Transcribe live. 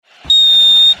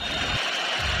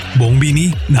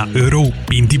Buongiorno na Euro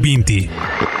 2020.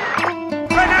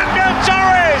 Fernando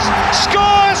Torres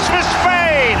scores for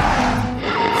Spain.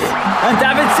 And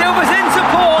David Silva's in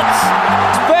support.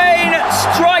 Spain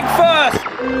strike first.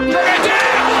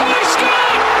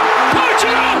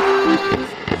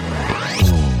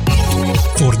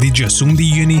 Voor di Gesung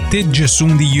di Juni te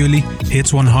Gesung di Juli,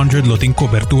 Hits 100 lo tem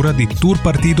cobertura di tour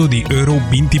partido di Euro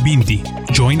 2020.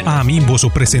 Join a mí, vosso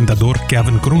presentador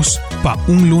Kevin Cruz, pa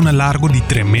un luna largo di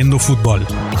tremendo fútbol.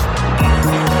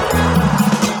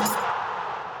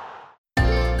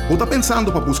 Ou tá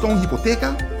pensando para buscar uma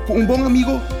hipoteca? Com um bom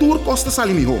amigo, Tour Costa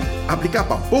Salimi Home. Aplicar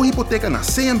para boa hipoteca na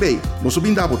CMB. Nós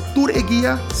brindamos Tour e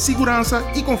guia, segurança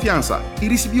e confiança. E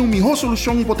receber uma melhor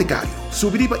solução hipotecária.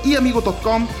 Subir para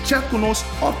iamigo.com, chat conosco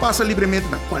ou passa livremente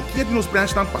na qualquer de nos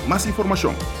branches para mais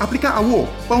informação. Aplicar a UO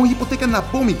para uma hipoteca na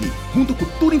Bomigi, junto com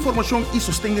toda a informação e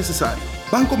sustento necessário.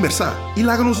 Vamos conversar e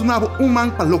larga-nos um man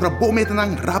para lograr boa meta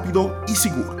rápido e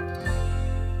seguro.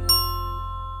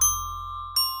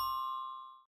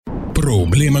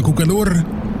 Problema com calor?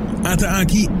 Ata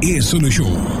aqui é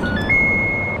solução.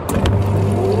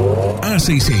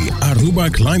 ACC Aruba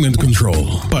Climate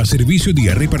Control. Para serviço de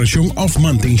reparação ou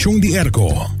manutenção de airco.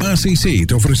 ACC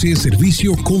te oferece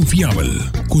serviço confiável.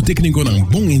 Com técnico não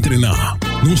bom treinar.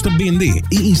 Nós também vende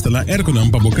e instala airco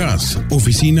para casa,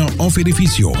 oficina ou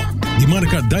edifício. De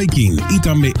marca Daikin e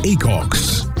também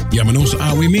Acox. Llama-nos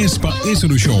a OMS para essa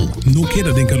solução. Não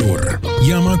queda de calor.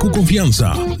 Llama com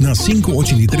confiança na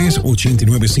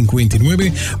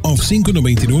 583-8959 ou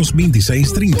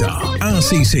 592-2630.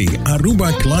 ACC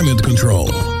Aruba Climate Control.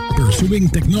 Pursuing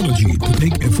technology to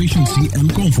take efficiency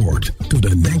and comfort to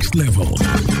the next level.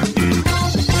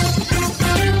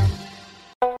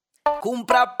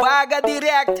 Compra paga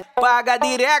direct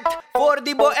for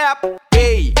the Bo app.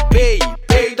 Pay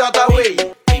data way.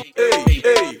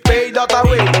 Pay data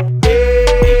way.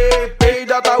 Pay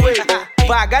data way.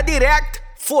 Paga direct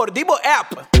for the Bo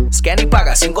app. Scan e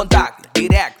paga sem contato,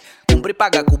 direct. Compra e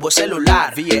paga com o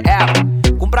celular via app.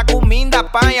 Compra comida,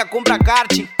 apanha, compra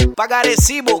kart. Paga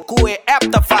recibo com a app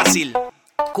tá fácil.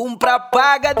 Compra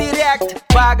paga direct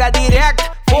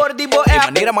for the Bo app. É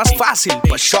maneira mais fácil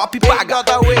para shop e paga.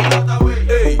 Pay data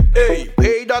way.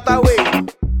 Pay data way.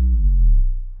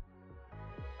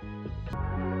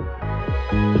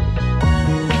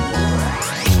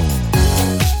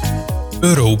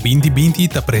 Euro 2020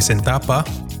 te apresenta pa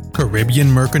Caribbean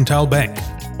Mercantile Bank,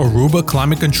 Aruba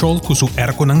Climate Control com su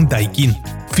airco ng Daikin,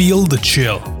 Feel the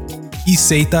Chill, e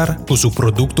Seitar com su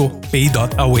producto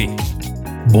Pay.away.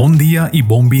 Bom dia e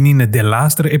buongiorno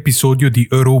nell'altro episodio di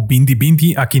Euro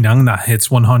 2020 aqui na Hits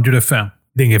 100 FM.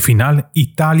 Nel final,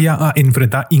 Italia a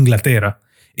enfrentar Inglaterra.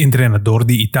 Entrenador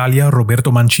de Italia,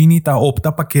 Roberto Mancini, ta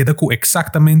opta pa queda com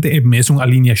exactamente a mesma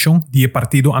alineação do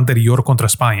partido anterior contra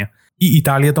Espanha, e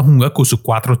Italia ta junga com su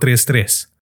 4-3-3.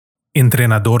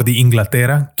 Entrenador de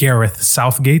Inglaterra, Gareth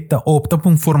Southgate, ta opta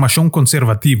por formação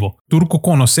conservativo. Turco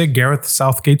conoce Gareth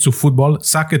Southgate su futebol,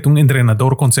 sabe que é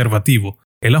entrenador conservativo.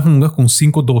 Ela junga com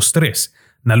 5-2-3.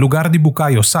 Na lugar de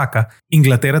Bukayo Saka,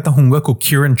 Inglaterra ta junga com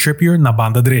Kieran Trippier na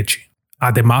banda direita.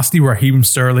 Además de Raheem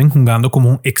Sterling jugando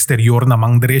como exterior na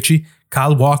mão direita,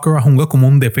 Kyle Walker junga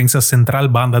como defensa central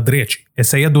banda direita.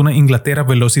 Essa é dona Inglaterra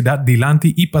velocidade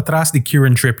delante e para trás de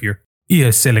Kieran Trippier. E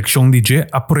a seleção de G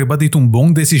aprueba de uma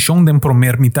boa decisão de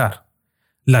primeira metade.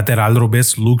 Lateral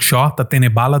robês Luke Shaw ta tene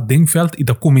bala dentro veld e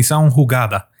ta começa uma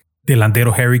jogada. Delantero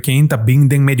Harry Kane ta bem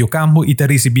dentro meio campo e ta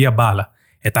recebia bala.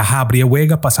 E ta abria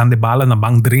wega passando bala na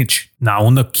mão direita. Na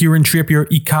onda Kieran Trippier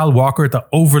e Kyle Walker ta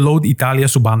overload Italia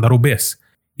su banda robês.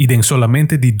 E dentro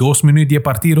solamente de 2 minutos de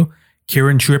partido,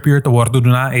 Kieran Trippier ta guardou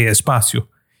e espaço.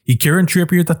 E Kieran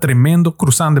Trippier ta tremendo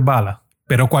cruzando bala.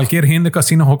 Pero qualquer gente que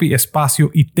assim não tem espaço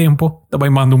e tempo, também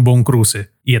manda bom cruce.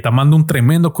 E está mandando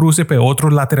tremendo cruce para outro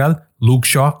lateral, Luke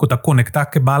Shaw, que está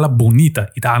conectado com bala bonita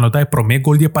e está anotando o primeiro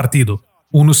gol de partido.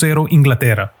 1-0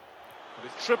 Inglaterra.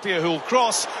 It's Trippier who'll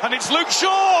cross, and it's Luke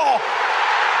Shaw!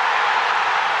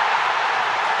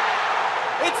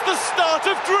 It's the start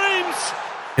of dreams!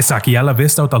 Essa aqui a la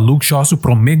vez está Luke Shaw su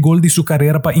primeiro gol de sua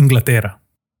carreira para Inglaterra.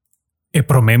 E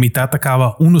primeira metade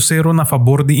acaba 1-0 na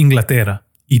favor de Inglaterra.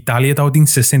 Itália está em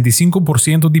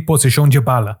 65% de possessão de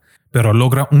bala, pero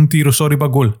logra tiro só para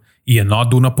gol e não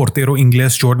dá porteiro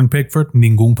inglês Jordan Pickford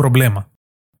nenhum problema.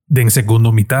 Den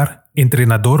segundo metade,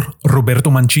 entrenador Roberto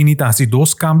Mancini ta hace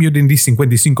 2 cambios de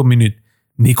 55 minutos.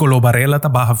 Nicolo Barella ta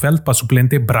baja veld pa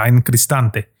suplente Brian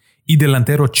Cristante e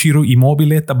delantero Ciro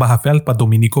Immobile ta baja veld pa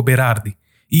Domenico Berardi.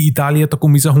 E Italia ta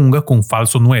comienza junga con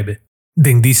falso 9.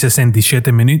 Den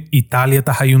 67 minutos, Italia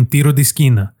ta hay tiro de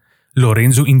esquina.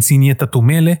 Lorenzo Insigne ta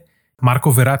tumele,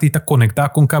 Marco Verratti ta conecta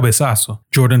con cabezazo.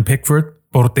 Jordan Pickford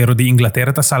Portero de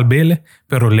Inglaterra ta salbele,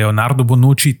 pero Leonardo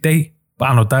Bonucci te pa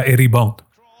anotar el rebound.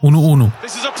 1-1.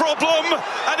 This is a problem,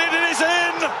 and it is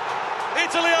in.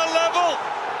 Italy are level,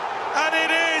 and it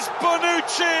is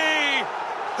Bonucci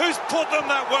who's put them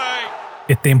that way.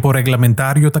 El tiempo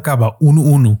reglamentario acaba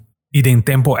 1-1 y en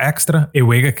tiempo extra el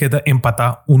juego queda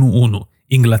empatado 1-1.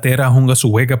 Inglaterra juega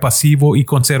su juego pasivo y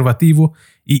conservativo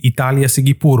y Italia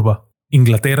sigue purva.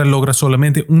 Inglaterra logra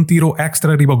solamente un tiro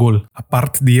extra riba gol,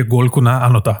 aparte del gol que na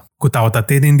anota. Kutawata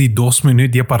teden de 2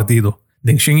 minutos de partido.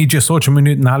 Den 18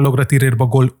 minutos na logra tirar riba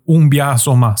gol un viaje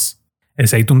o más.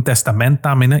 Es un testamento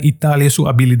también a Italia su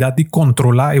habilidad de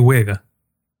controlar el juego.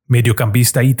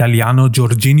 Mediocampista italiano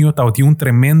Jorginho tauti un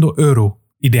tremendo euro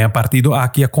y de partido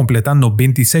aquí completando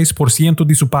 26%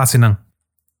 de su pase.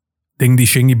 Den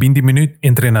de 20 minutos,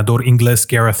 entrenador inglés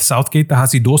Gareth Southgate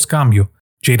hace 2 cambios.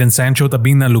 Jadon Sancho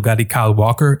también en lugar de Kyle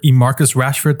Walker y Marcus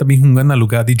Rashford también juegan en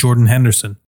lugar de Jordan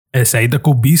Henderson. Es ahí de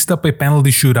cubista para penalty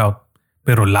shootout,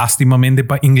 pero lástimamente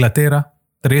para Inglaterra,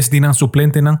 3 dinan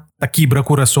suplente ta quibra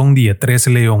corazón de 3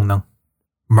 león.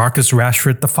 Marcus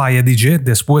Rashford ta falla DJ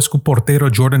después que portero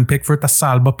Jordan Pickford ta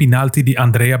salva penalti de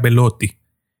Andrea Belotti.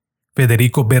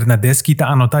 Federico Bernardeschi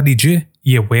ta anota DJ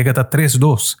y juega ta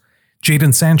 3-2.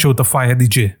 Jadon Sancho ta falla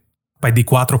DJ. Para de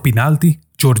 4 penalti,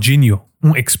 Jorginho,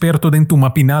 un experto en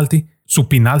toma penalti, su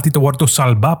penalti te guardo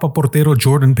salva para portero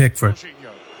Jordan Pickford.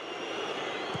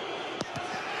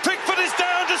 Pickford is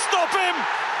down to stop him.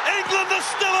 England are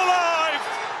still alive.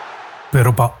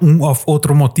 Pero para un of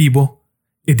otro motivo,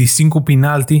 y de 5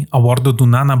 penalti a guardo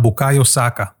Dunana Bukayo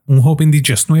Saka, un joven de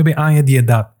 19 años de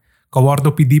edad, que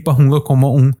guardo pidi para jugar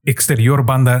como un exterior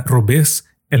banda robés,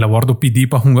 el guardo pidi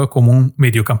para jugar como un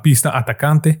mediocampista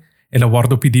atacante, el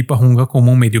guardo pidi para jugar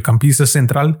como un mediocampista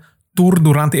central, tour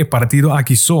durante el partido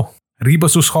aquí so. Riba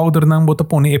sus schouder nan bota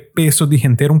pone el peso de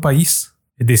gente un país.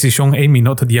 La decisión es mi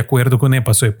nota de acuerdo con el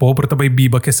paso. El pobre tabay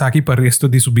viva que saque para el resto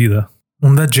de su vida.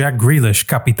 Unda Jack Grealish,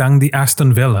 capitán de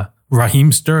Aston Villa.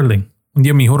 Raheem Sterling, un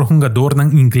día mejor jugador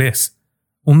nan inglés.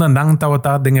 Unda nang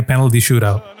tawata en el penalty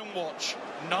shootout.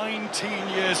 19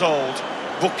 years old,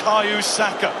 Bukayo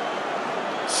Saka.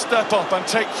 Step up and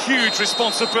take huge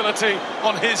responsibility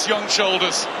on his young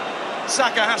shoulders.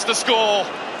 Saka has to score.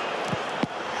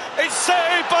 It's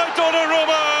saved by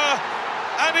Donnarumma,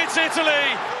 and it's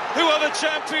Italy who are the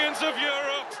champions of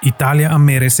Europe. Italia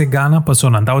merece gana para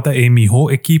sonandauta el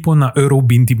mejor equipo na Euro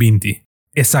 2020.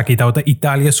 Esa quitauta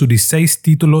Italia su 16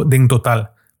 títulos en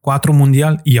total, 4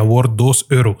 mundial y award 2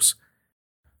 euros.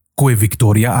 Con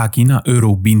victoria aquí na Euro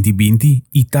 2020,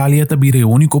 Italia también el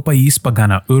único país para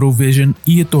ganar Eurovision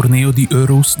y el torneo de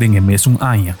Euros en el mismo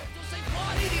año.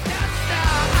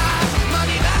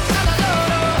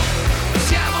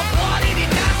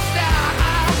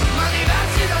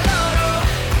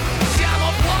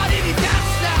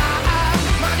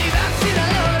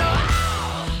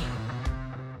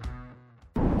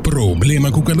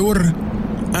 Problema con calor?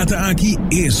 Hasta aquí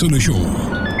es solución.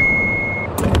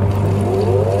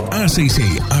 ACC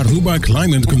Aruba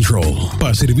Climate Control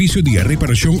para servicio de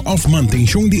reparación of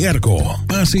manutención de airco.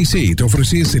 ACC te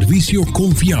ofrece servicio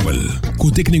confiable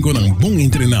con técnico ng buen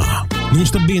entrenado.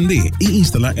 Nos vende e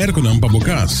instala airco para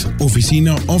casa,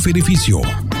 oficina o edificio.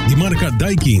 De marca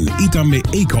Daikin y también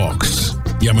ACOX.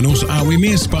 Llámanos a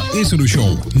WMS para esa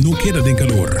solución. No queda de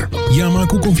calor. Llama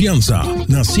con confianza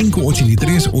na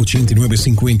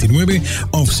 583-8959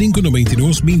 o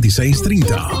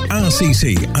 592-2630.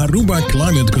 ACC Aruba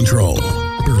Climate Control.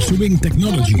 Pursuing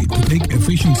technology to take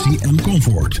efficiency and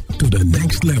comfort to the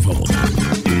next level.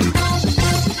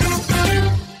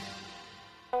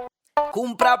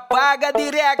 Compra paga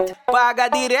direct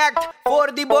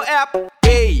voor die bo app.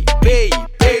 Pay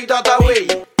that away.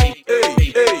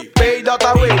 Pay that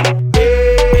away.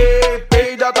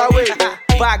 Pay that away.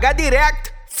 Paga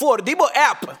direct voor die bo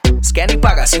app. Scan e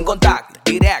paga sem contato,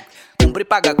 direct. Compra e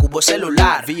paga com o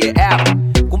celular via app.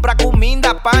 Compra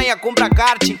comida, panha, compra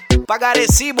kart. Paga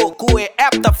recibo com a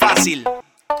app tá fácil.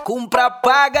 Compra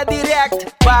paga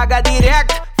direct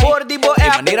voor die bo app. De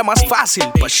maneira mais fácil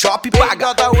para shop e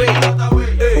paga.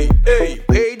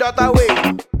 Pay that away.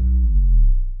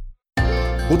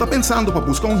 Ou tá pensando para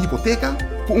buscar uma hipoteca?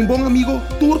 Com um bom amigo,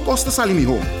 Tour Costa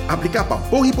Salimihon. Aplicar para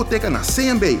boa hipoteca na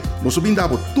CMB. Nós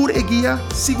brindamos Tour e guia,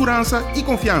 segurança e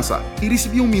confiança. E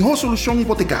receber uma melhor solução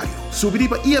hipotecária. Subir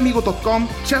para iamigo.com,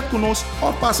 chat conosco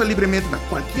ou passa livremente na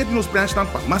qualquer de nos branches para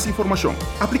mais informação.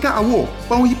 Aplicar a UO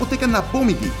para uma hipoteca na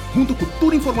Bomiti, junto com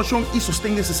toda a informação e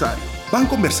sustento necessário. Vamos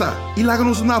conversar e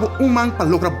láganos um man para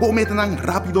lograr bom metanang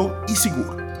rápido e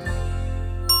seguro.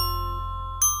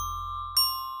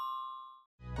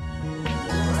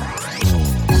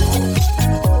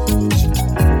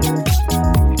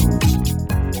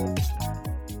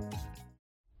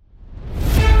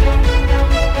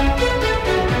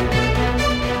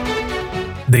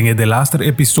 Den de laatste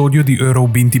episodio di Euro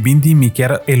 2020 mi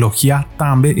quero elogiar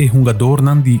tambe e jogador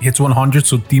nan di Hits 100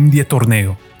 su team di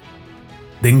torneo.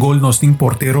 Den gol nos ting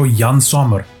portero Jan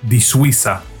Sommer di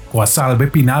Suiza, qua salve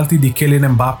penalti di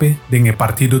Kylian Mbappé den e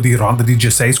partido di ronda di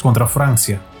 16 contra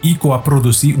Francia, y qua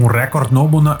produci un record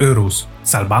novo na Euros,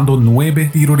 salvando 9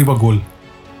 tiro di gol.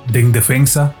 Den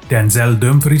defensa Denzel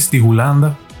Dumfries di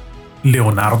Holanda,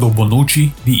 Leonardo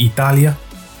Bonucci di Italia,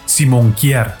 Simon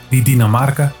Kjær di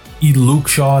Dinamarca e Luke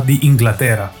Shaw di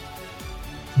Inglaterra.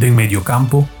 Den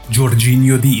mediocampo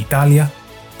Jorginho di Italia,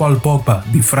 Paul Pogba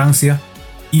di Francia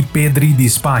e Pedri di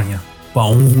Spagna, pa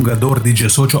un jugador de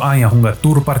 18 años jugar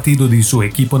tour partido de su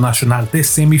equipo nacional de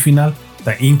semifinal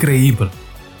está increíble.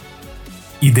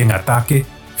 Y den ataque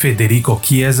Federico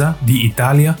Chiesa de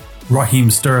Italia, Raheem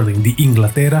Sterling de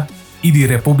Inglaterra y de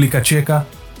República Checa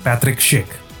Patrick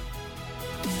Schick.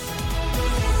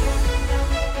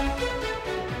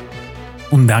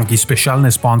 Un dank special na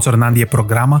sponsor nan die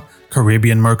programa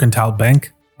Caribbean Mercantile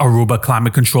Bank, Aruba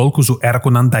Climate Control kusu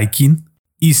erko nan Daikin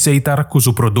y Seitar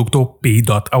kusu produkto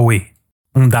Pay.away.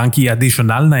 Un danki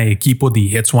adicional na equipo de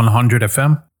Hits 100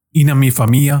 FM y na mi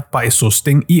familia pa el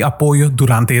sostén y apoyo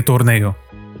durante el torneo.